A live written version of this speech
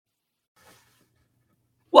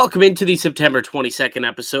Welcome into the September 22nd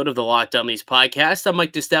episode of the Locked On Leafs podcast. I'm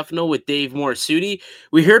Mike DiStefano with Dave Morisuti.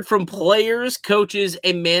 We heard from players, coaches,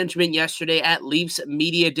 and management yesterday at Leafs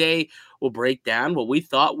Media Day. We'll break down what we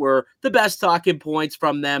thought were the best talking points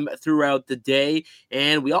from them throughout the day.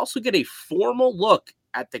 And we also get a formal look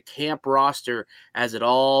at the camp roster as it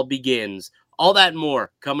all begins. All that and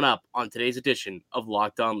more coming up on today's edition of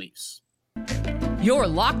Locked On Leafs. You're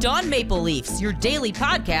Locked On Maple Leafs, your daily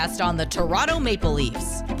podcast on the Toronto Maple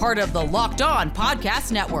Leafs. Part of the Locked On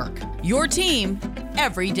Podcast Network, your team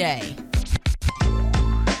every day.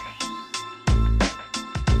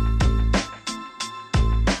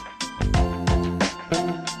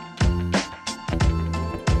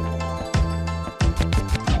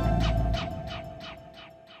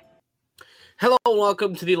 Hello, and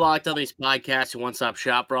welcome to the Locked On Leafs podcast, your one-stop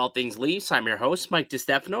shop for all things Leafs. I'm your host, Mike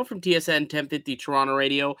DiStefano from TSN 1050 Toronto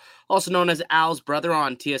Radio, also known as Al's brother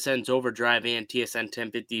on TSN's Overdrive and TSN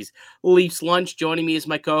 1050's Leafs Lunch. Joining me is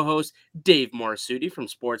my co-host, Dave Morisuti from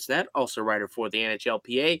Sportsnet, also writer for the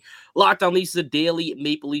NHLPA. Locked On Leafs is a daily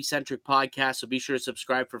Maple Leaf-centric podcast, so be sure to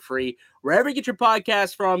subscribe for free wherever you get your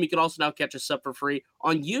podcast from. You can also now catch us up for free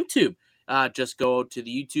on YouTube. Just go to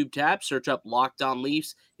the YouTube tab, search up Locked On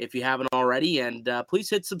Leafs if you haven't already, and please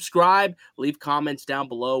hit subscribe, leave comments down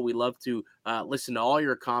below. We love to listen to all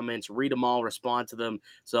your comments, read them all, respond to them,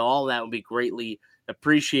 so all that would be greatly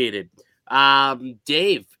appreciated.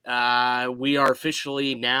 Dave, we are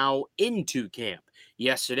officially now into camp.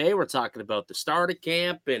 Yesterday, we're talking about the start of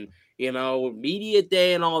camp and, media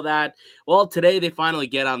day and all that. Well, today they finally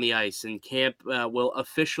get on the ice, and camp will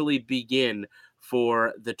officially begin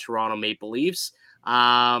for the Toronto Maple Leafs.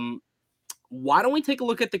 Why don't we take a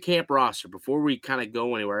look at the camp roster before we kind of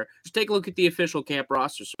go anywhere? Just take a look at the official camp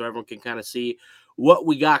roster so everyone can kind of see what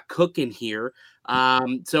we got cooking here.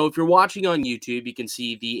 So if you're watching on YouTube, you can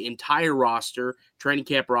see the entire roster, training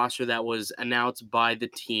camp roster that was announced by the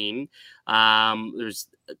team. There's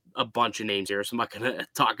a bunch of names here, so I'm not going to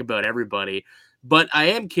talk about everybody. But I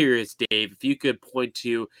am curious, Dave, if you could point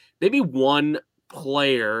to maybe one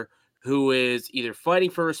player who is either fighting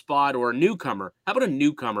for a spot or a newcomer. How about a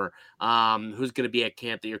newcomer who's going to be at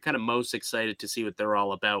camp that you're kind of most excited to see what they're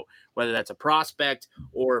all about, whether that's a prospect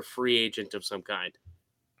or a free agent of some kind?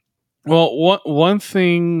 Well, one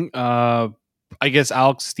thing, I guess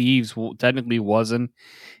Alex Steeves technically wasn't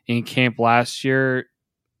in camp last year,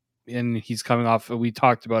 and he's coming off. We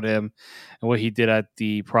talked about him and what he did at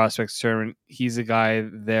the prospects tournament. He's a guy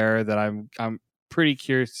there that I'm pretty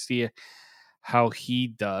curious to see how he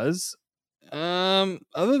does. Other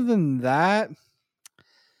than that,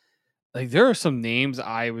 like there are some names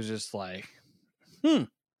I was just like,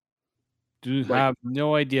 have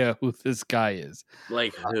no idea who this guy is.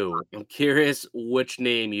 Like who? I'm curious which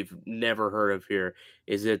name you've never heard of here.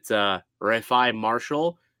 Is it Rafai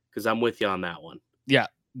Marshall? Because I'm with you on that one. Yeah,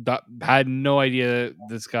 had no idea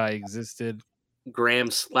this guy existed. Graham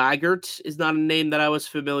Slaggert is not a name that I was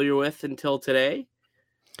familiar with until today.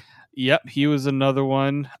 Yep, he was another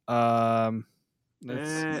one.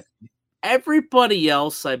 Everybody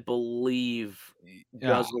else, I believe,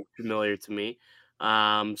 does look familiar to me.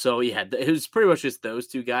 So yeah, it was pretty much just those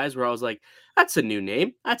two guys where I was like, that's a new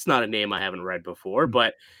name. That's not a name I haven't read before.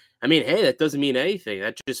 But I mean, hey, that doesn't mean anything.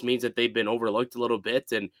 That just means that they've been overlooked a little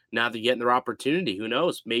bit, and now they're getting their opportunity. Who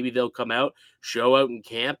knows? Maybe they'll come out, show out in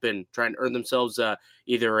camp, and try and earn themselves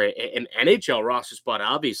either an NHL roster spot,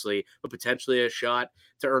 obviously, but potentially a shot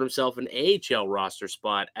to earn himself an AHL roster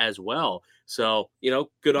spot as well. So,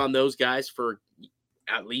 good on those guys for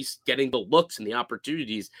at least getting the looks and the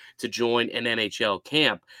opportunities to join an NHL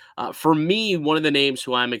camp. For me, one of the names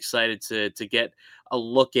who I'm excited to get a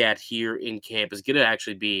look at here in camp is going to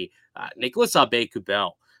actually be Nicolas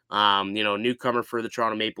Aube-Kubel. Newcomer for the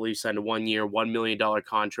Toronto Maple Leafs, signed a 1-year, $1 million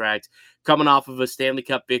contract, coming off of a Stanley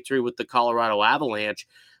Cup victory with the Colorado Avalanche.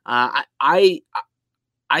 I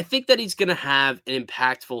think that he's going to have an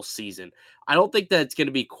impactful season. I don't think that it's going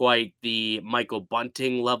to be quite the Michael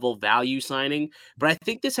Bunting level value signing, but I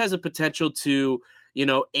think this has a potential to,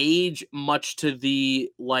 age much to the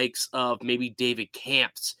likes of maybe David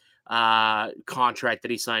Kampf's contract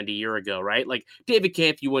that he signed a year ago, right? Like David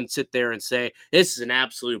Kampf, you wouldn't sit there and say, this is an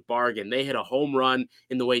absolute bargain. They hit a home run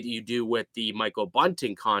in the way that you do with the Michael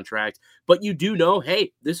Bunting contract, but you do know,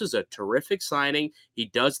 hey, this is a terrific signing. He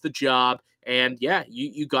does the job. And yeah,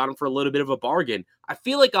 you got him for a little bit of a bargain. I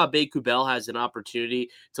feel like Aube-Kubel has an opportunity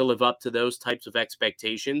to live up to those types of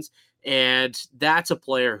expectations. And that's a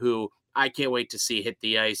player who I can't wait to see hit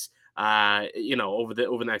the ice over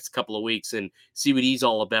the next couple of weeks and see what he's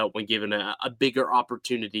all about when given a bigger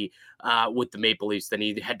opportunity with the Maple Leafs than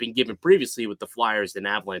he had been given previously with the Flyers and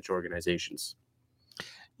Avalanche organizations.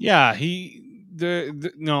 Yeah,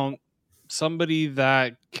 somebody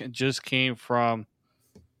that just came from,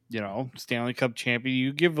 Stanley Cup champion.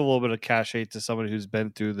 You give a little bit of cachet to somebody who's been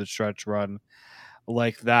through the stretch run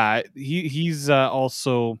like that. He's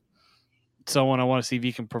also someone I want to see if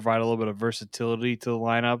he can provide a little bit of versatility to the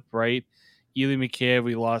lineup, right? Ely Mikheyev,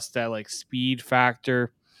 we lost that like speed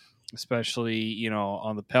factor, especially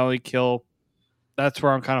on the penalty kill. That's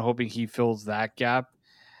where I'm kind of hoping he fills that gap.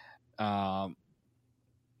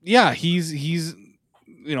 Yeah, he's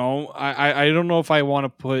I don't know if I want to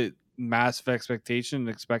put massive expectation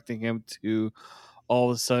expecting him to all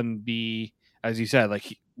of a sudden be, as you said,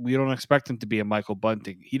 like we don't expect him to be a Michael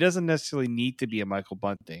Bunting. He doesn't necessarily need to be a Michael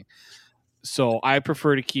Bunting. So I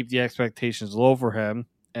prefer to keep the expectations low for him,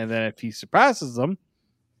 and then if he surpasses them,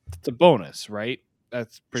 it's a bonus, right?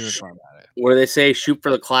 That's pretty much where I'm at it. Where they say shoot for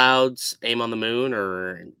the clouds, aim on the moon,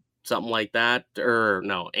 or something like that, or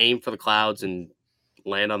no, aim for the clouds and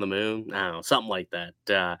land on the moon. I don't know, something like that.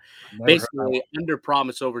 Basically, under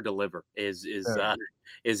promise, over deliver is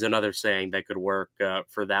another saying that could work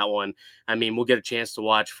for that one. I mean, we'll get a chance to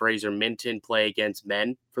watch Fraser Minton play against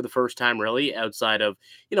men for the first time, really, outside of,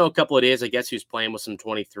 a couple of days. I guess he was playing with some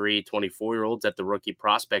 23, 24-year-olds at the rookie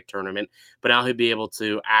prospect tournament, but now he'll be able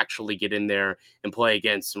to actually get in there and play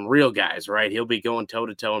against some real guys, right? He'll be going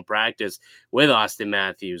toe-to-toe in practice with Austin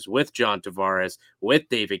Matthews, with John Tavares, with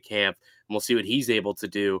David Kampf. We'll see what he's able to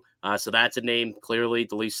do. So that's a name, clearly,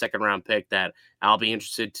 the Leafs second-round pick that I'll be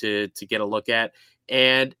interested to get a look at.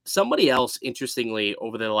 And somebody else, interestingly,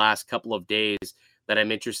 over the last couple of days that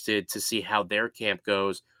I'm interested to see how their camp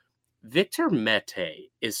goes, Victor Mete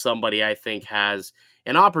is somebody I think has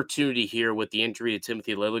an opportunity here with the injury to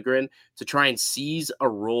Timothy Liljegren to try and seize a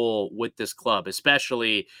role with this club,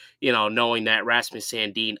 especially, knowing that Rasmus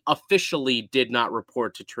Sandin officially did not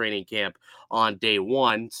report to training camp on day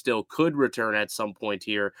one, still could return at some point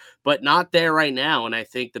here, but not there right now. And I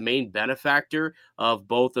think the main benefactor of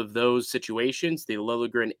both of those situations, the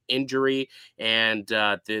Liljegren injury and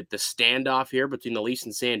the standoff here between the Leafs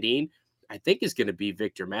and Sandin, I think is going to be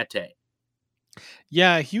Victor Mete.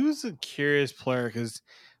 Yeah, he was a curious player because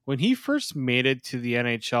when he first made it to the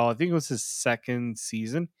NHL, I think it was his second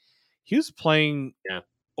season, he was playing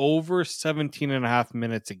over 17 and a half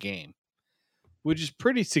minutes a game, which is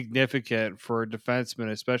pretty significant for a defenseman,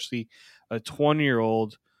 especially a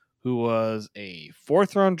 20-year-old who was a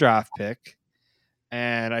fourth-round draft pick.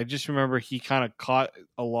 And I just remember he kind of caught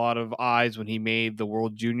a lot of eyes when he made the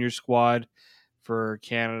World Junior squad for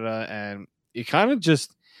Canada, and it kind of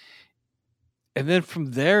just, and then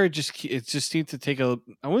from there it just seemed to take I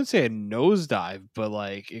wouldn't say a nosedive, but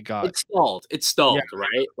like it stalled,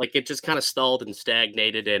 right? Like it just kind of stalled and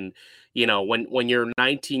stagnated. And when you're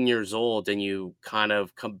 19 years old and you kind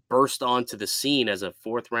of burst onto the scene as a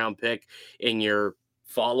fourth-round pick in your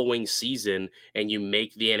following season and you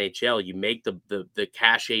make the NHL, you make the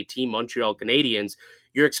cachet team Montreal Canadiens,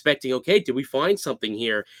 you're expecting, okay, did we find something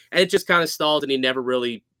here? And it just kind of stalled, and he never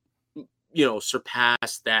really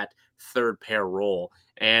surpassed that third pair role,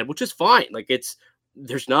 and which is fine. Like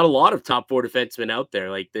there's not a lot of top four defensemen out there.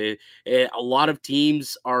 Like a lot of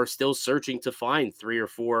teams are still searching to find 3 or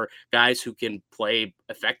 4 guys who can play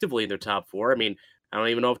effectively in their top four. I mean, I don't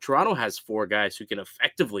even know if Toronto has 4 guys who can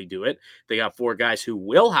effectively do it. They got 4 guys who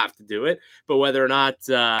will have to do it, but whether or not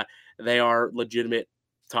they are legitimate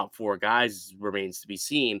top 4 guys remains to be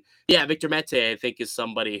seen. Yeah, Victor Mete, I think, is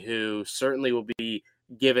somebody who certainly will be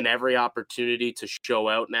given every opportunity to show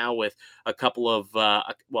out now with a couple of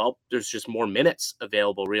there's just more minutes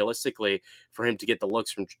available realistically for him to get the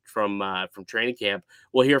looks from training camp.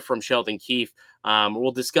 We'll hear from Sheldon Keefe.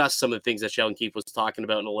 We'll discuss some of the things that Sheldon Keefe was talking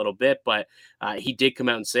about in a little bit, but he did come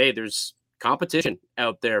out and say there's competition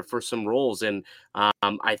out there for some roles, and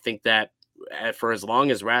I think that for as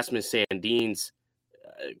long as Rasmus Sandin's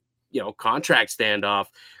contract standoff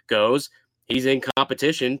goes, he's in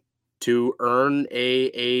competition to earn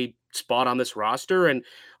a spot on this roster and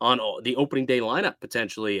on the opening day lineup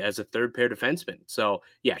potentially as a third pair defenseman. So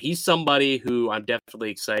yeah, he's somebody who I'm definitely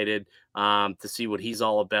excited to see what he's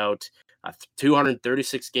all about.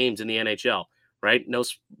 236 games in the NHL, right? No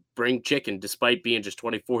spring chicken, despite being just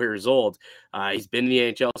 24 years old. He's been in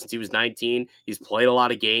the NHL since he was 19. He's played a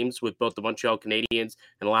lot of games with both the Montreal Canadiens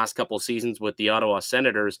and the last couple of seasons with the Ottawa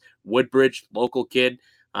Senators. Woodbridge, local kid.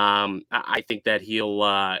 I think that he'll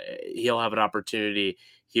have an opportunity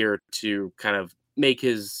here to kind of make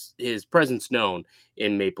his presence known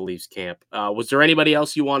in Maple Leafs camp. Was there anybody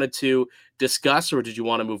else you wanted to discuss, or did you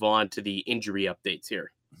want to move on to the injury updates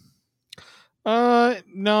here?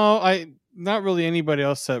 No, not really anybody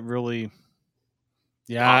else that really.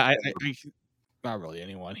 Yeah, I not really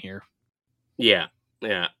anyone here. Yeah.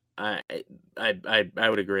 Yeah, I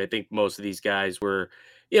would agree. I think most of these guys were,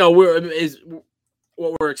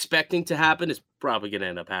 what we're expecting to happen is probably going to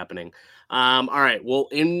end up happening. All right, we'll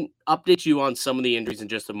update you on some of the injuries in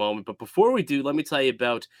just a moment. But before we do, let me tell you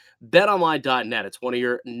about BetOnline.net. It's one of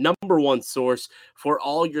your number one source for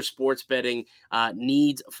all your sports betting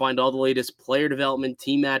needs. Find all the latest player development,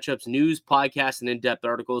 team matchups, news, podcasts, and in-depth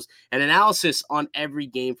articles and analysis on every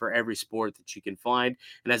game for every sport that you can find.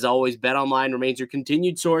 And as always, BetOnline remains your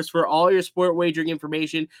continued source for all your sport wagering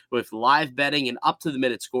information with live betting and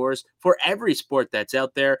up-to-the-minute scores for every sport that's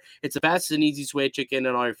out there. It's the fastest and easiest way to check in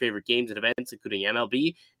on all your favorite games and events, including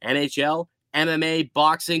MLB, NHL, MMA,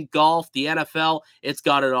 boxing, golf, the NFL. It's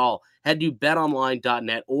got it all. Head to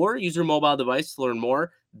betonline.net or use your mobile device to learn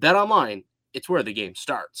more. BetOnline, it's where the game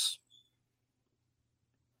starts.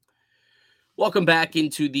 Welcome back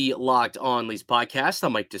into the Locked On Leafs podcast.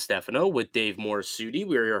 I'm Mike DiStefano with Dave Morisuti.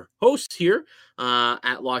 We're your hosts here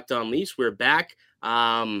at Locked On Leafs. We're back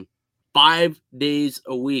 5 days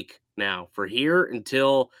a week now for here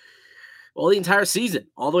until, the entire season,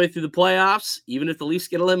 all the way through the playoffs. Even if the Leafs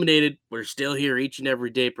get eliminated, we're still here each and every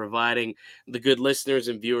day providing the good listeners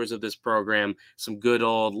and viewers of this program some good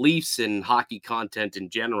old Leafs and hockey content in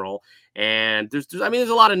general. And there's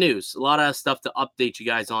a lot of news, a lot of stuff to update you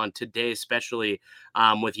guys on today, especially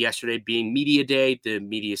with yesterday being media day, the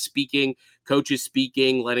media speaking, coaches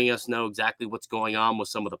speaking, letting us know exactly what's going on with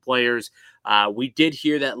some of the players. We did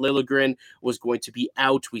hear that Liljegren was going to be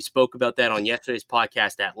out. We spoke about that on yesterday's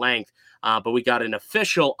podcast at length, but we got an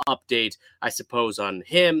official update, I suppose, on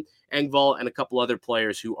him, Engvall, and a couple other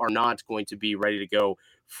players who are not going to be ready to go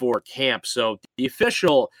for camp. So the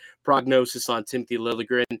official prognosis on Timothy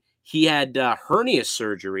Liljegren, he had hernia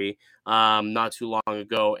surgery not too long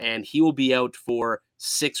ago, and he will be out for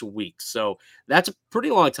 6 weeks. So that's a pretty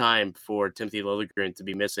long time for Timothy Liljegren to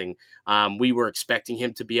be missing. We were expecting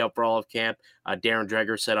him to be out for all of camp. Darren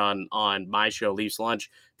Dreger said on my show, Leafs Lunch,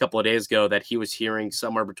 a couple of days ago that he was hearing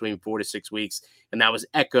somewhere between 4 to 6 weeks, and that was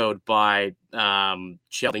echoed by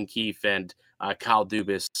Sheldon Keefe and Kyle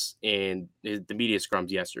Dubas in the media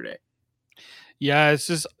scrums yesterday. Yeah,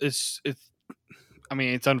 it's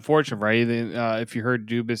unfortunate, right? If you heard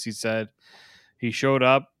Dubas, he said he showed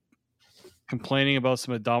up complaining about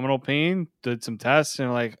some abdominal pain, did some tests,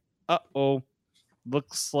 and like,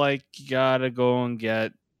 looks like you gotta go and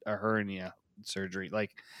get a hernia surgery.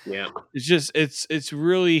 Like, yeah, it's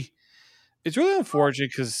really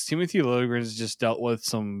unfortunate because Timothy Liljegren has just dealt with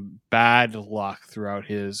some bad luck throughout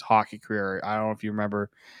his hockey career. I don't know if you remember.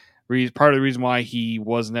 Part of the reason why he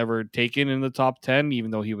was never taken in the top 10, even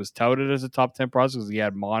though he was touted as a top 10 prospect, was he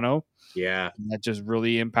had mono. Yeah. And that just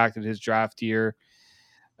really impacted his draft year.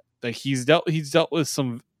 Like he's dealt with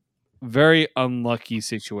some very unlucky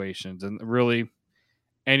situations, and really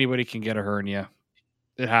anybody can get a hernia.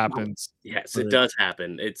 It happens. Yes, it does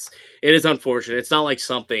happen. It is unfortunate. It's not like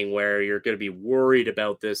something where you're going to be worried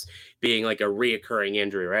about this being like a reoccurring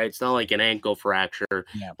injury, right? It's not like an ankle fracture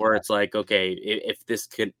where it's like, okay, if this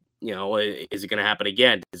could, is it going to happen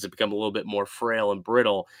again? Does it become a little bit more frail and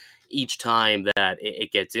brittle each time that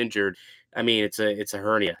it gets injured? I mean, it's a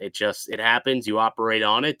hernia. It happens. You operate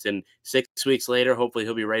on it, and 6 weeks later, hopefully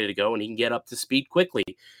he'll be ready to go and he can get up to speed quickly,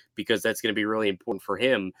 because that's going to be really important for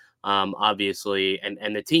him, obviously,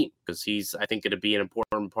 and the team, because he's, I think, going to be an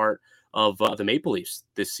important part of the Maple Leafs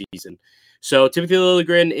this season. So Timothy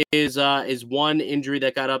Liljegren is one injury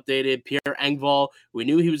that got updated. Pierre Engvall, we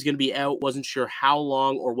knew he was going to be out, wasn't sure how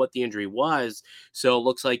long or what the injury was. So it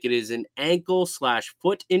looks like it is an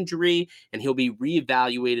ankle/foot injury, and he'll be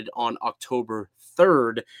reevaluated on October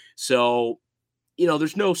 3rd. So,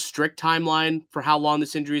 there's no strict timeline for how long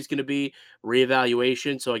this injury is going to be,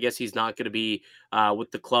 reevaluation. So I guess he's not going to be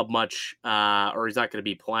with the club much, or he's not going to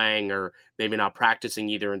be playing, or maybe not practicing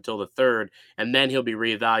either until the 3rd. And then he'll be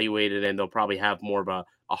reevaluated, and they'll probably have more of a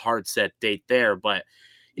hard set date there. But,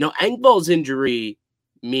 Engvall's injury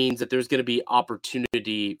means that there's going to be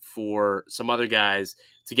opportunity for some other guys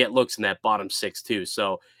to get looks in that bottom 6 too.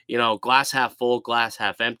 So, glass half full, glass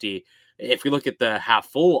half empty. If we look at the half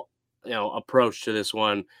full approach to this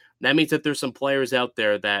one, that means that there's some players out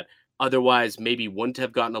there that otherwise maybe wouldn't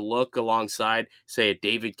have gotten a look alongside, say, a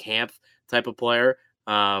David Kampf type of player.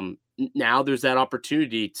 Now there's that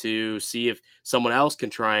opportunity to see if someone else can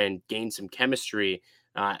try and gain some chemistry,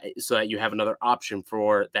 so that you have another option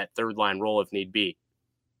for that third line role if need be.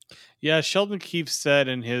 Yeah, Sheldon Keefe said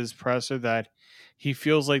in his presser that he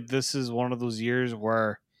feels like this is one of those years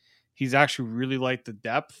where he's actually really liked the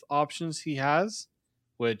depth options he has,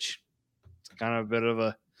 which kind of a bit of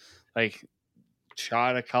a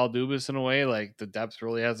shot at Kyle Dubas in a way. Like, the depth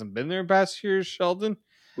really hasn't been there in past years, Sheldon.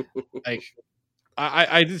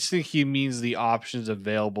 I just think he means the options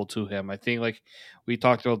available to him. I think like we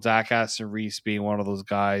talked about Zach Aston Reese being one of those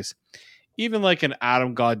guys, even like an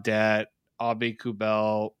Adam Gaudette, Abe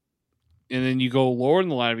Kubel, and then you go lower in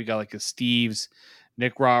the line. We got like a Steves,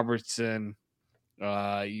 Nick Robertson,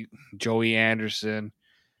 Joey Anderson,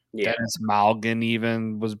 Dennis Malgin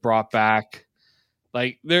even was brought back.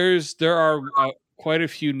 Like there are quite a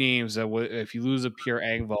few names that if you lose a Pierre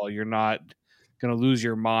Engvall, you're not going to lose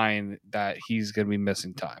your mind that he's going to be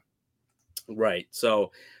missing time. Right.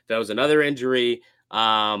 So that was another injury.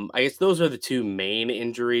 I guess those are the two main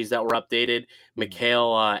injuries that were updated.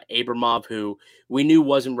 Mikhail Abramov, who we knew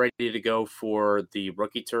wasn't ready to go for the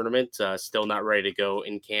rookie tournament, still not ready to go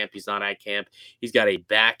in camp. He's not at camp. He's got a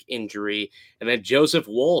back injury. And then Joseph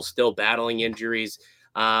Woll still battling injuries.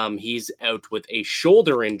 He's out with a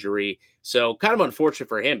shoulder injury. So kind of unfortunate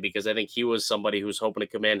for him because I think he was somebody who was hoping to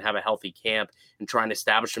come in, have a healthy camp, and try and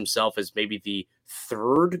establish himself as maybe the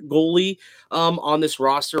third goalie on this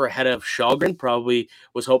roster ahead of Shalgren. Probably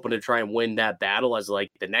was hoping to try and win that battle as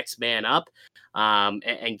like the next man up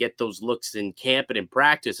and get those looks in camp and in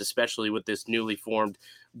practice, especially with this newly formed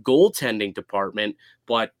goaltending department.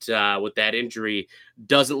 But with that injury,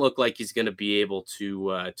 doesn't look like he's going to be able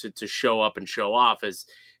to show up and show off as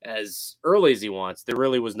early as he wants. There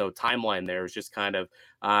really was no timeline there. It was just kind of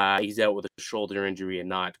he's out with a shoulder injury and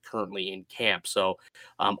not currently in camp. So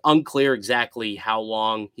unclear exactly how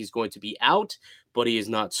long he's going to be out, but he is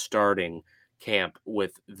not starting camp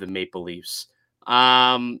with the Maple Leafs.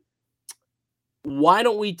 Why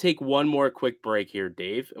don't we take one more quick break here,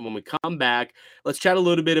 Dave? And when we come back, let's chat a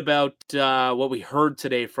little bit about what we heard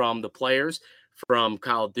today from the players, from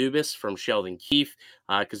Kyle Dubas, from Sheldon Keefe,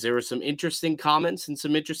 because there were some interesting comments and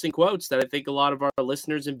some interesting quotes that I think a lot of our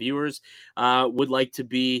listeners and viewers would like to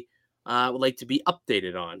be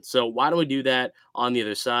updated on. So why don't we do that on the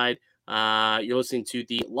other side? You're listening to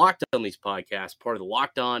the Locked On Leafs podcast, part of the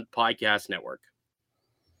Locked On Podcast Network.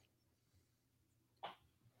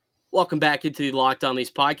 Welcome back into the Locked On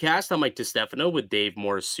Leafs podcast. I'm Mike DiStefano with Dave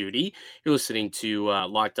Morisuti. You're listening to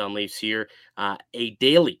Locked On Leafs here, a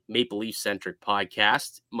daily Maple Leaf-centric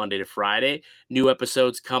podcast, Monday to Friday. New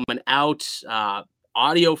episodes coming out,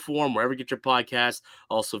 audio form, wherever you get your podcast,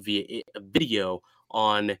 also via video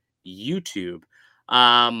on YouTube.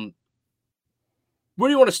 Where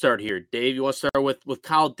do you want to start here, Dave? You want to start with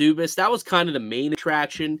Kyle Dubas? That was kind of the main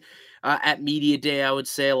attraction at Media Day. I would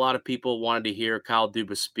say a lot of people wanted to hear Kyle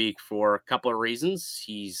Dubas speak for a couple of reasons.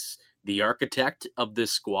 He's the architect of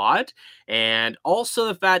this squad, and also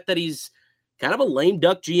the fact that he's kind of a lame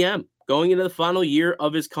duck GM going into the final year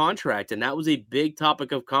of his contract. And that was a big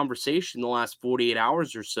topic of conversation in the last 48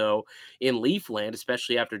 hours or so in Leafland,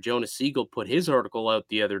 especially after Jonas Siegel put his article out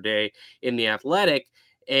the other day in The Athletic.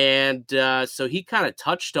 And so he kind of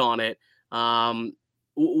touched on it.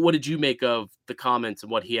 What did you make of the comments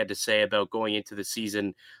and what he had to say about going into the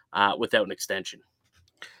season without an extension?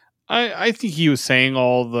 I think he was saying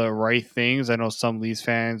all the right things. I know some Leafs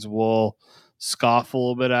fans will scoff a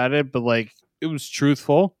little bit at it, but like it was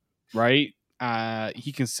truthful, right?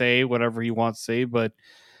 He can say whatever he wants to say, but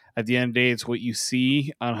at the end of the day, it's what you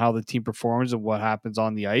see on how the team performs and what happens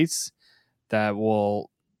on the ice that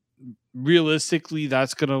will realistically,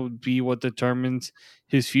 that's going to be what determines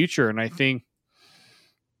his future. And I think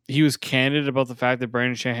he was candid about the fact that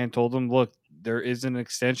Brandon Shanahan told him, look, there is an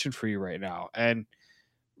extension for you right now. And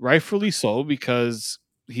rightfully so, because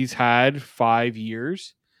he's had 5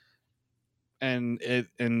 years and it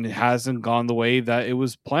hasn't gone the way that it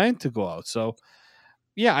was planned to go out. So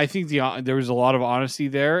yeah, I think there was a lot of honesty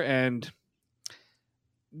there. And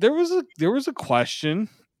there was a question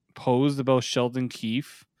posed about Sheldon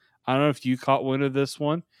Keefe. I don't know if you caught wind of this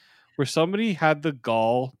one, where somebody had the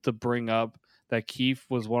gall to bring up that Keefe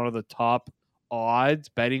was one of the top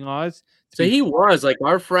betting odds. So he was, like,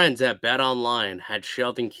 our friends at Bet Online had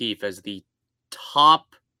Sheldon Keefe as the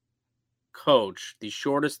top coach, the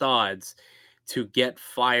shortest odds to get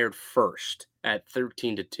fired first at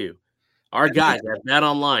 13-2. Our guys at Bet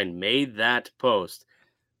Online made that post,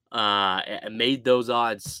 and made those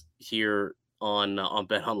odds here on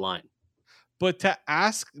Bet Online. But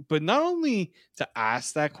not only to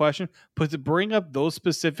ask that question, but to bring up those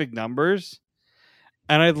specific numbers.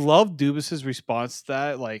 And I love Dubas's response to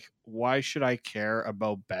that. Like, why should I care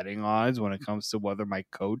about betting odds when it comes to whether my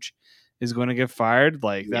coach is going to get fired?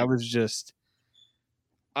 Like, that was just,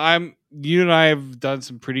 you and I have done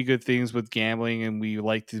some pretty good things with gambling and we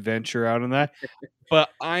like to venture out on that. But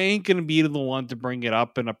I ain't going to be the one to bring it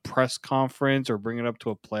up in a press conference or bring it up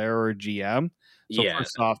to a player or a GM. So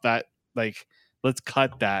first off, that, like, let's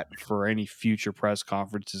cut that for any future press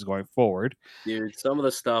conferences going forward. Dude, some of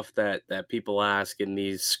the stuff that people ask in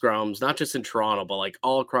these scrums, not just in Toronto, but like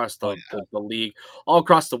all across the league, all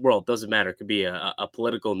across the world, doesn't matter. It could be a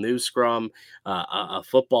political news scrum, a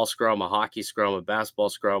football scrum, a hockey scrum, a basketball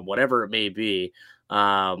scrum, whatever it may be.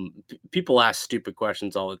 People ask stupid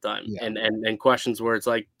questions all the time, and questions where it's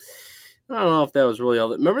like, I don't know if that was really all.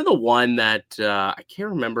 Remember the one that I can't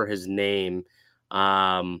remember his name.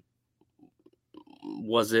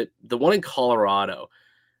 Was it the one in Colorado?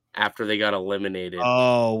 After they got eliminated.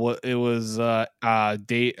 Oh, what it was Dater?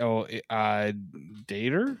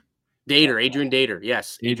 Adrian Dater.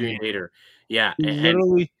 Yes, Adrian Dater. Yeah.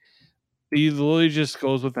 He literally just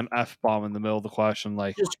goes with an F-bomb in the middle of the question,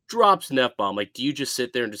 like just drops an F-bomb. Like, do you just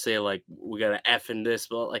sit there and just say, like, we got an F in this?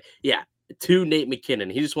 But like, yeah, to Nate MacKinnon.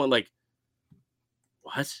 He just went like,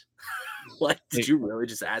 what? Like, did you really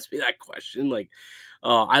just ask me that question? Like,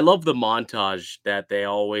 I love the montage that they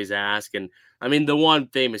always ask. And I mean, the one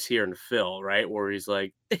famous here in Phil, right? Where he's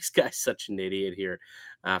like, this guy's such an idiot here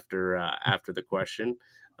after the question.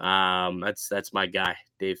 That's my guy,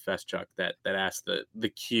 Dave Feschuk, that asked the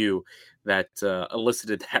cue that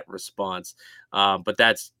elicited that response. But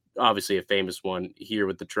that's obviously a famous one here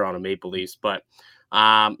with the Toronto Maple Leafs. But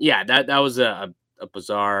yeah, that was a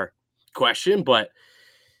bizarre question, but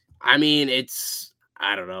I mean,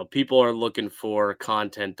 I don't know. People are looking for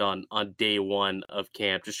content on day one of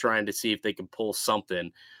camp, just trying to see if they can pull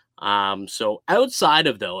something. So outside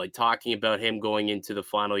of though, like talking about him going into the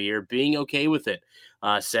final year, being okay with it,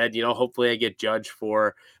 said, hopefully I get judged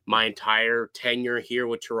for my entire tenure here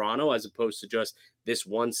with Toronto, as opposed to just this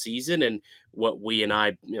one season. And what we and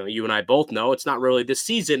I, you and I both know, it's not really this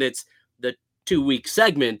season. It's the 2-week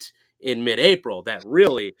segment in mid-April that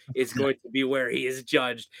really is going to be where he is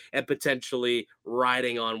judged and potentially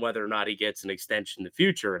riding on whether or not he gets an extension in the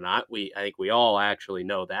future or not. I think we all actually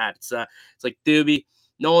know that. It's like, Doobie,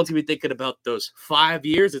 no one's gonna be thinking about those 5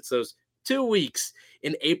 years. It's those 2 weeks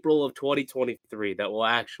in April of 2023 that will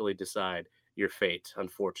actually decide your fate,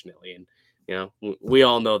 unfortunately. And we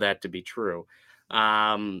all know that to be true.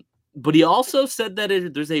 But he also said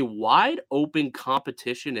that there's a wide open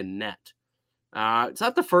competition in net. It's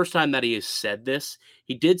not the first time that he has said this.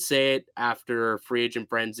 He did say it after free agent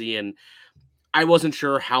frenzy, and I wasn't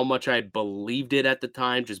sure how much I believed it at the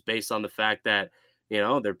time, just based on the fact that,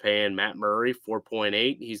 they're paying Matt Murray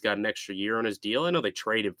 4.8. He's got an extra year on his deal. I know they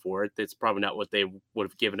traded for it. That's probably not what they would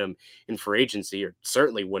have given him in free agency, or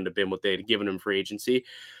certainly wouldn't have been what they had given him free agency.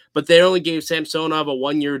 But they only gave Samsonov a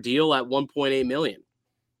 1-year deal at $1.8 million.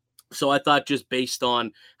 So I thought, just based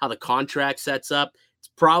on how the contract sets up, it's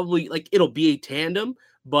probably like it'll be a tandem,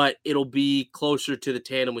 but it'll be closer to the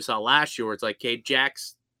tandem we saw last year, where it's like, okay,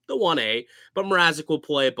 Jack's the 1A, but Mrazek will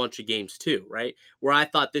play a bunch of games too, right? Where I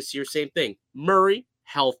thought this year, same thing. Murray,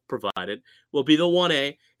 health provided, will be the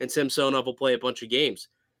 1A, and Samsonov will play a bunch of games.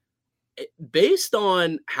 Based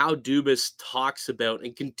on how Dubas talks about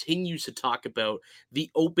and continues to talk about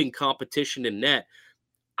the open competition in net,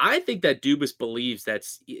 I think that Dubas believes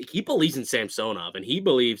he believes in Samsonov, and he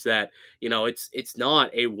believes that, it's not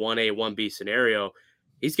a 1A, 1B scenario.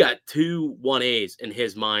 He's got 2 1As in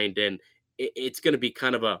his mind, and it's going to be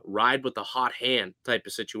kind of a ride with the hot hand type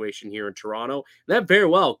of situation here in Toronto. And that very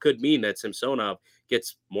well could mean that Samsonov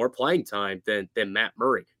gets more playing time than Matt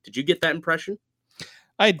Murray. Did you get that impression?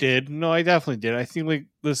 I did. No, I definitely did. I think,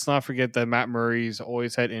 let's not forget that Matt Murray's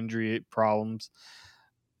always had injury problems.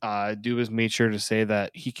 Dubas made sure to say that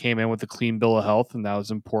he came in with a clean bill of health, and that was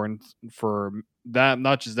important for that,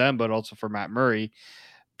 not just them, but also for Matt Murray.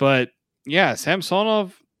 But yeah,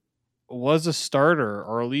 Samsonov was a starter,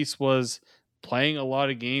 or at least was playing a lot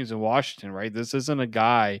of games in Washington, right? This isn't a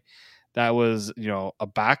guy that was, a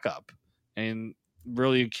backup. And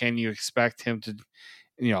really, can you expect him to,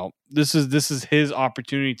 this is his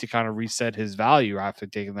opportunity to kind of reset his value after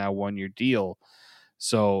taking that 1-year deal.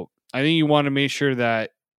 So I think you want to make sure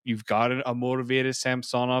that you've got a motivated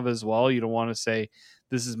Samsonov as well. You don't want to say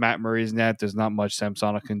this is Matt Murray's net. There's not much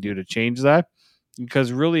Samsonov can do to change that,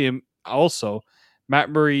 because really also Matt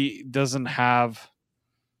Murray doesn't have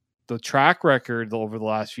the track record over the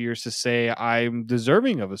last few years to say I'm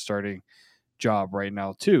deserving of a starting job right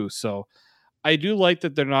now too. So I do like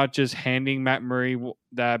that they're not just handing Matt Murray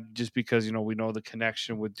that just because, we know the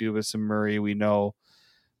connection with Dubas and Murray. We know.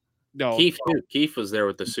 No, Keefe too. Keefe was there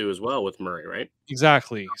with the Sioux as well with Murray, right?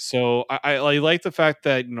 Exactly. So I like the fact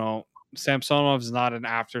that, Samsonov is not an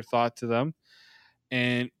afterthought to them.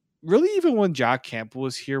 And really, even when Jack Campbell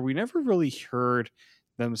was here, we never really heard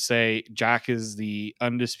them say Jack is the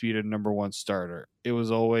undisputed number 1 starter. It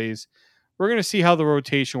was always, we're going to see how the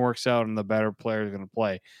rotation works out and the better player is going to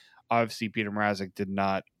play. obviously Peter Mrazek did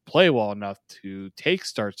not play well enough to take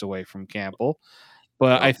starts away from Campbell.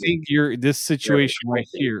 But I think this situation right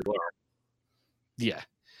here. Yeah.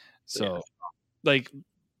 So, like,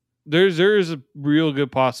 there is a real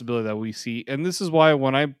good possibility that we see, and this is why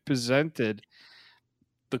when I presented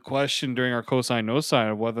the question during our cosign no sign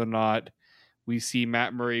of whether or not we see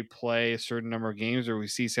Matt Murray play a certain number of games or we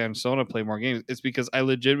see Samsonov play more games, it's because I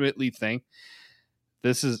legitimately think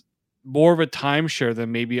this is more of a timeshare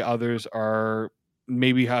than maybe others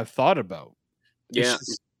maybe have thought about. Yeah. It's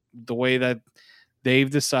just the way that they've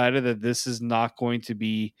decided that this is not going to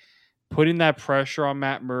be putting that pressure on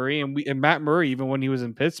Matt Murray. And Matt Murray, even when he was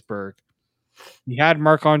in Pittsburgh, he had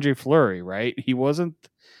Marc-Andre Fleury, right? He was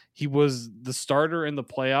the starter in the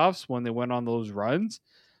playoffs when they went on those runs,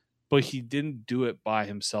 but he didn't do it by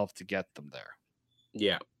himself to get them there.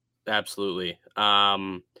 Yeah, absolutely.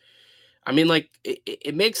 I mean, like,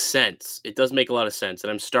 it makes sense. It does make a lot of sense.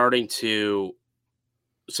 And I'm starting to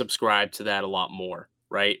subscribe to that a lot more,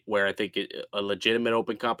 right? Where I think a legitimate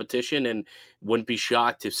open competition, and wouldn't be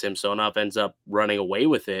shocked if Samsonov ends up running away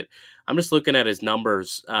with it. I'm just looking at his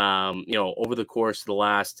numbers, over the course of the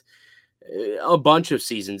last a bunch of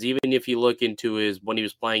seasons, even if you look into when he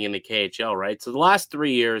was playing in the KHL, right? So the last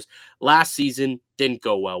 3 years, last season didn't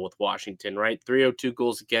go well with Washington, right? 302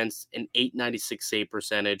 goals against, an 896 save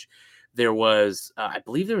percentage. There was, I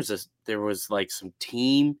believe there was like some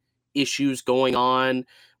team issues going on.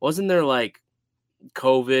 Wasn't there like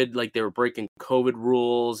COVID, like they were breaking COVID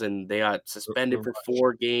rules and they got suspended for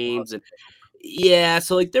 4 games? And yeah,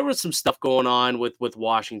 so like there was some stuff going on with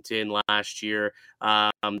Washington last year.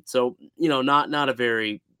 So not a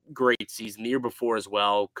very great season. The year before as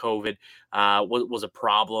well, COVID was a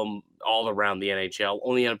problem all around the NHL.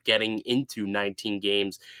 Only ended up getting into 19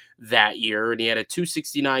 games that year, and he had a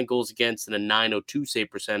 269 goals against and a 902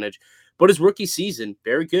 save percentage. But his rookie season,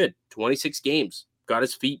 very good. 26 games, got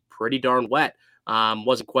his feet pretty darn wet.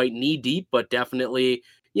 Wasn't quite knee deep, but definitely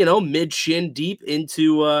mid shin deep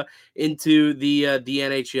into the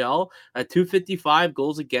NHL. 255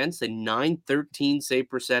 goals against, a 913 save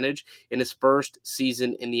percentage in his first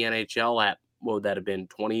season in the NHL at, what would that have been,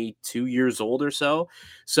 22 years old or so.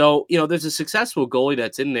 So there's a successful goalie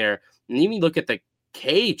that's in there. And even look at the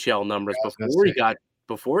KHL numbers before he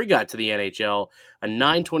got to the NHL, a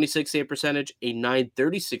 926 save percentage, a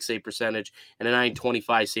 936 save percentage, and a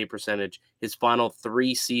 925 save percentage. His final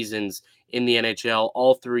 3 seasons in the NHL,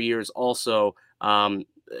 all 3 years also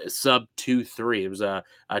sub 2.3. It was a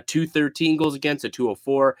 213 goals against, a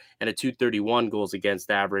 204, and a 231 goals against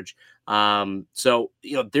average. So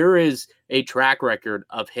there is a track record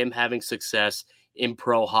of him having success in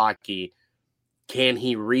pro hockey. Can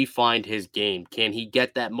he refine his game? Can he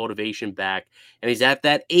get that motivation back? And he's at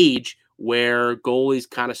that age where goalies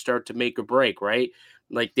kind of start to make a break, right?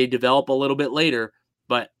 Like they develop a little bit later,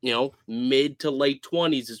 but mid to late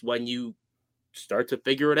 20s is when you start to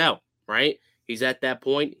figure it out, right? He's at that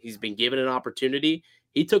point. He's been given an opportunity.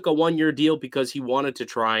 He took a 1-year deal because he wanted to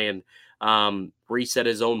try and reset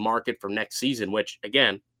his own market for next season, which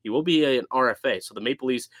again, he will be an RFA. So the Maple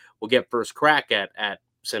Leafs will get first crack at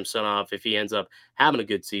Samsonov if he ends up having a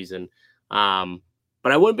good season.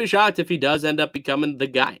 But I wouldn't be shocked if he does end up becoming the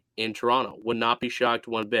guy in Toronto. Would not be shocked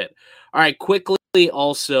one bit. All right, quickly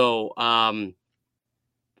also,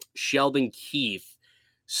 Sheldon Keefe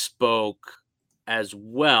spoke as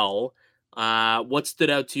well. What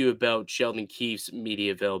stood out to you about Sheldon Keefe's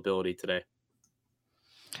media availability today?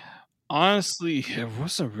 Honestly, it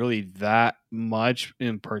wasn't really that much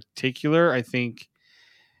in particular. I think,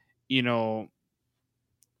 he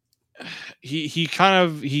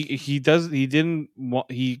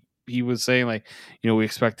was saying like, we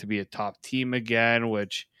expect to be a top team again,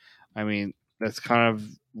 which I mean, that's kind of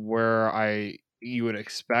where you would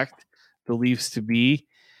expect the Leafs to be.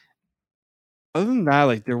 Other than that,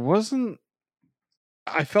 like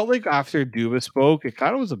I felt like after Duba spoke, it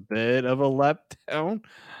kind of was a bit of a letdown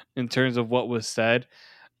in terms of what was said.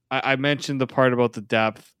 I mentioned the part about the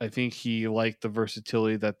depth. I think he liked the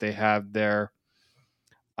versatility that they have there.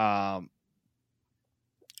 I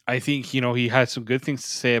think, he had some good things to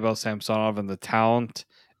say about Samsonov and the talent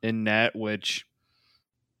in net, which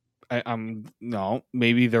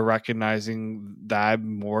maybe they're recognizing that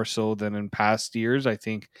more so than in past years. I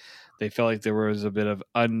think they felt like there was a bit of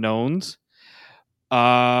unknowns.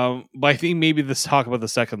 But I think maybe let's talk about the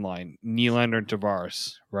second line, Nylander and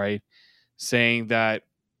Tavares, right? Saying that,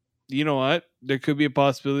 you know what, there could be a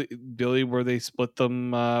possibility where they split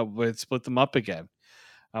them up again.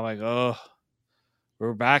 I'm like, oh,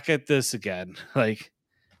 we're back at this again. Like,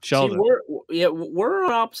 Sheldon. See, we're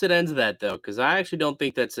on opposite ends of that though, because I actually don't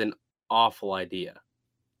think that's an awful idea.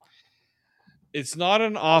 It's not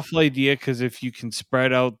an awful idea because if you can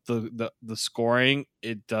spread out the scoring,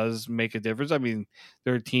 it does make a difference. I mean,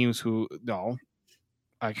 there are teams who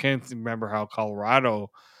I can't remember how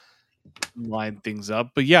Colorado lined things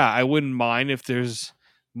up, but yeah, I wouldn't mind if there's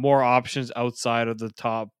more options outside of the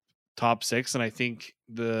top six, and I think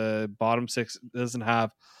the bottom six doesn't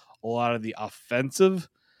have a lot of the offensive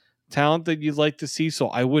talent that you'd like to see, so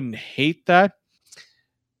I wouldn't hate that.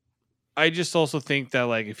 I just also think that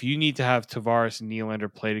like if you need to have Tavares and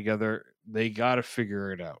Nylander play together, they got to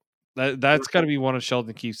figure it out. That's got to be one of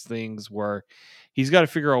Sheldon Keefe's things where he's got to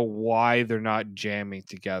figure out why they're not jamming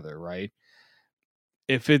together, right?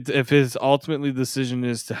 If his ultimately decision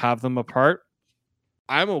is to have them apart,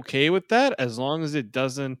 I'm okay with that as long as it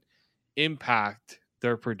doesn't impact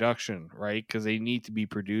their production, right? Because they need to be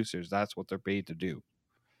producers. That's what they're paid to do.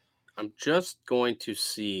 I'm just going to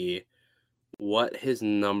see what his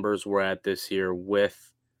numbers were at this year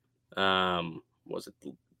with was it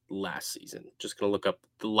last season? Just gonna look up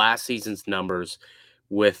the last season's numbers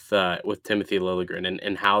with Timothy Liljegren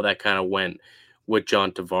and how that kind of went with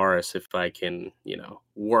John Tavares, if I can,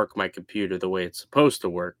 work my computer the way it's supposed to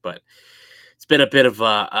work. But it's been a bit of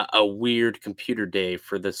a weird computer day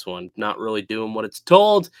for this one, not really doing what it's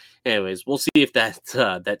told. Anyways, we'll see if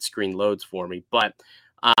that screen loads for me. But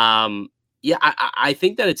yeah, I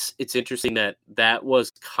think that it's interesting that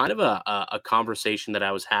was kind of a conversation that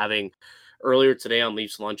I was having earlier today on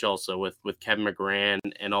Leafs Lunch, also with Kevin McGran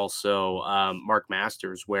and also Mark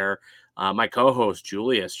Masters, where my co-host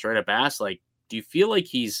Julia straight up asked, like, do you feel like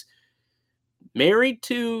he's married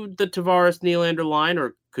to the Tavares Nylander line,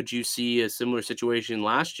 or could you see a similar situation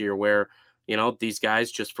last year where these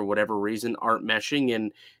guys just for whatever reason aren't meshing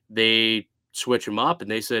and they switch them up? And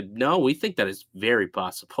they said, no, we think that is very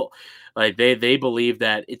possible. Like they believe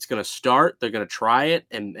that it's going to start, they're going to try it,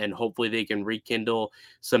 and hopefully they can rekindle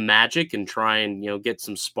some magic and try and get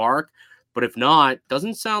some spark. But if not,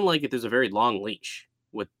 doesn't sound like there's a very long leash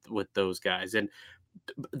with those guys. And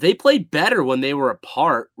they played better when they were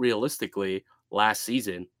apart, realistically, last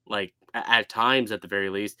season, like at times at the very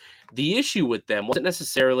least. The issue with them wasn't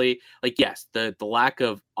necessarily like, yes, the lack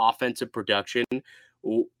of offensive production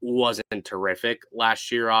wasn't terrific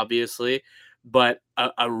last year, obviously, but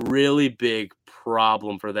a really big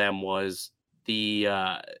problem for them was the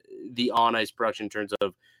on ice production in terms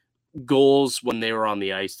of goals when they were on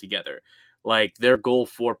the ice together. Like their goal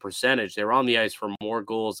for percentage, they were on the ice for more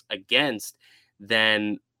goals against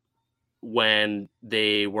than when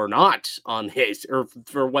they were not on the ice, or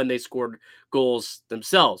for when they scored goals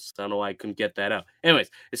themselves. I don't know why I couldn't get that out. Anyways,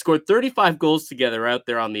 they scored 35 goals together out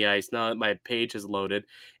there on the ice. Now that my page has loaded,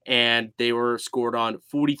 and they were scored on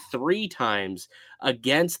 43 times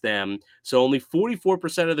against them. So only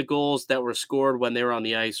 44% of the goals that were scored when they were on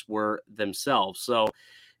the ice were themselves. So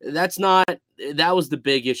that was the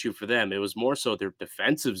big issue for them. It was more so their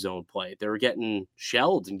defensive zone play. They were getting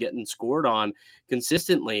shelled and getting scored on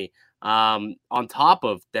consistently, on top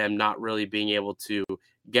of them not really being able to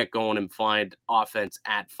get going and find offense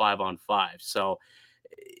at 5-on-5. So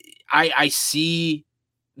I see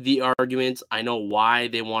the arguments. I know why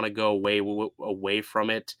they want to go away from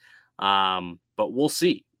it. But we'll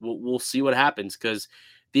see. We'll see what happens, because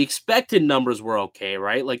the expected numbers were okay,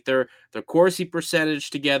 right? Like their Corsi percentage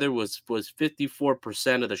together was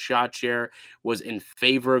 54% of the shot share was in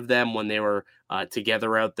favor of them when they were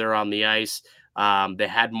together out there on the ice. They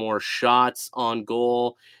had more shots on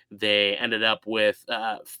goal. They ended up with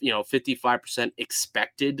 55%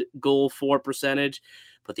 expected goal for percentage,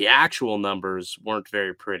 but the actual numbers weren't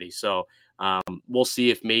very pretty. So we'll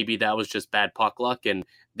see if maybe that was just bad puck luck, and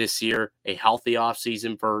this year a healthy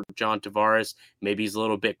offseason for John Tavares. Maybe he's a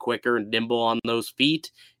little bit quicker and nimble on those feet,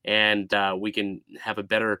 and we can have a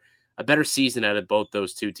better season out of both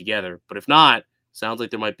those two together. But if not, sounds like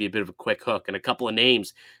there might be a bit of a quick hook, and a couple of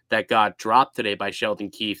names that got dropped today by Sheldon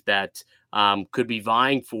Keefe that could be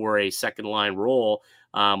vying for a second line role,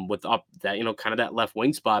 with up that kind of that left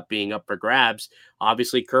wing spot being up for grabs.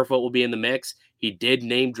 Obviously, Kerfoot will be in the mix. He did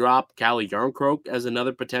name drop Calle Jarnkrok as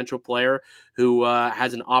another potential player who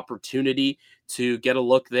has an opportunity to get a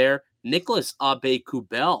look there. Nicholas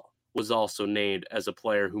Aube-Kubel was also named as a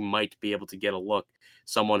player who might be able to get a look.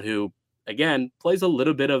 Someone who, again, plays a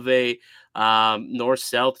little bit of a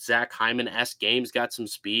north-south Zach Hyman-esque games, got some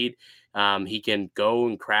speed. He can go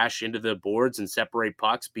and crash into the boards and separate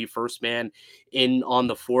pucks, be first man in on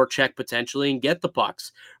the forecheck potentially, and get the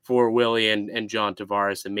pucks for Willie and John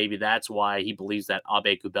Tavares. And maybe that's why he believes that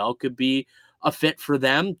Aube-Kubel could be a fit for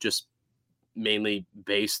them, just mainly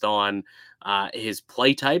based on his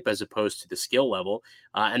play type as opposed to the skill level.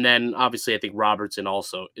 And then obviously I think Robertson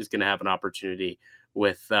also is going to have an opportunity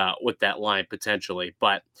with that line potentially.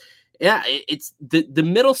 But yeah, it's the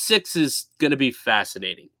middle six is going to be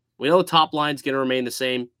fascinating. We know the top line's going to remain the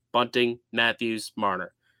same: Bunting, Matthews,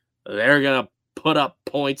 Marner. They're going to put up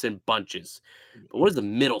points in bunches. But what does the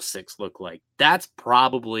middle six look like? That's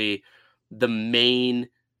probably the main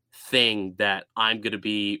thing that I'm going to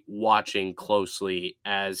be watching closely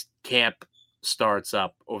as camp starts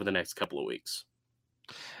up over the next couple of weeks.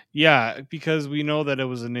 Yeah, because we know that it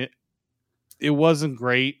wasn't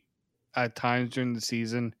great at times during the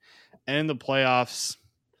season, and in the playoffs,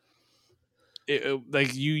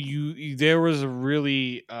 like you there was a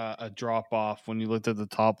really a drop off when you looked at the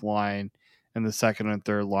top line and the second and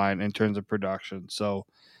third line in terms of production. So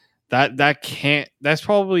that's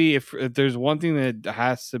probably if there's one thing that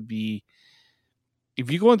has to be,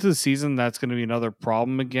 if you go into the season, that's going to be another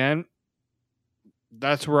problem again.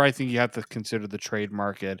 That's where I think you have to consider the trade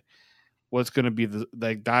market. What's going to be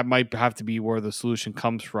that might have to be where the solution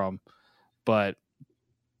comes from. But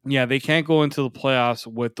yeah, they can't go into the playoffs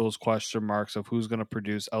with those question marks of who's going to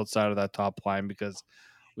produce outside of that top line, because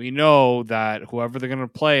we know that whoever they're going to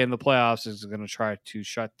play in the playoffs is going to try to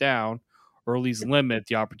shut down or at least limit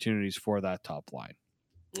the opportunities for that top line.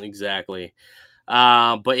 Exactly.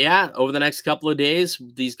 But yeah, over the next couple of days,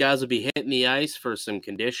 these guys will be hitting the ice for some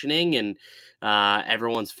conditioning and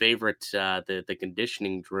everyone's favorite, the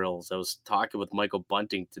conditioning drills. I was talking with Michael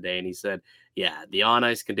Bunting today, and he said, yeah, the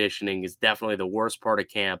on-ice conditioning is definitely the worst part of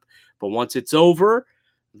camp. But once it's over,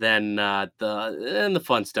 then the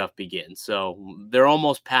fun stuff begins. So they're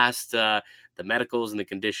almost past the medicals and the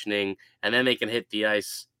conditioning, and then they can hit the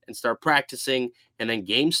ice and start practicing. And then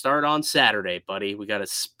games start on Saturday, buddy. We got a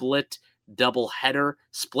split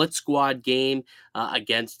squad game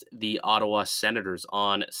against the Ottawa Senators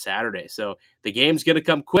on Saturday. So the game's going to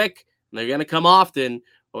come quick, and they're going to come often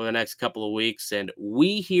over the next couple of weeks. And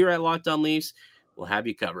we here at Locked On Leafs will have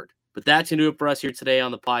you covered. But that's going to do it for us here today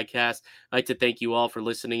on the podcast. I'd like to thank you all for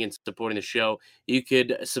listening and supporting the show. You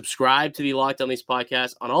could subscribe to the Locked On Leafs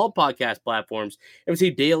podcast on all podcast platforms and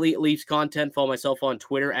receive daily Leafs content. Follow myself on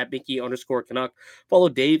Twitter at Mickey_Canuck. Follow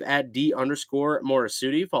Dave at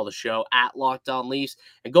D_Morisuti. Follow the show at Locked On Leafs.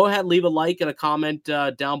 And go ahead and leave a like and a comment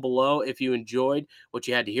down below if you enjoyed what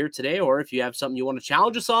you had to hear today, or if you have something you want to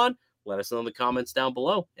challenge us on. Let us know in the comments down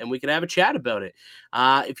below, and we can have a chat about it.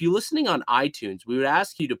 If you're listening on iTunes, we would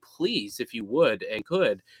ask you to please, if you would and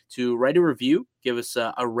could, to write a review, give us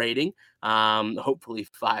a rating. Hopefully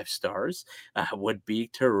 5 stars would be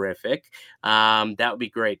terrific. That would be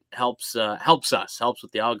great. Helps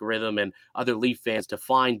with the algorithm and other Leaf fans to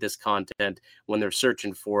find this content when they're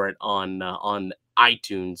searching for it on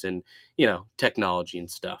iTunes and, technology and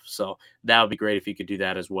stuff. So that would be great if you could do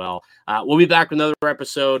that as well. We'll be back with another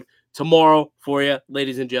episode tomorrow for you,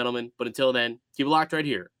 ladies and gentlemen. But until then, keep it locked right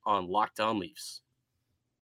here on Locked On Leafs.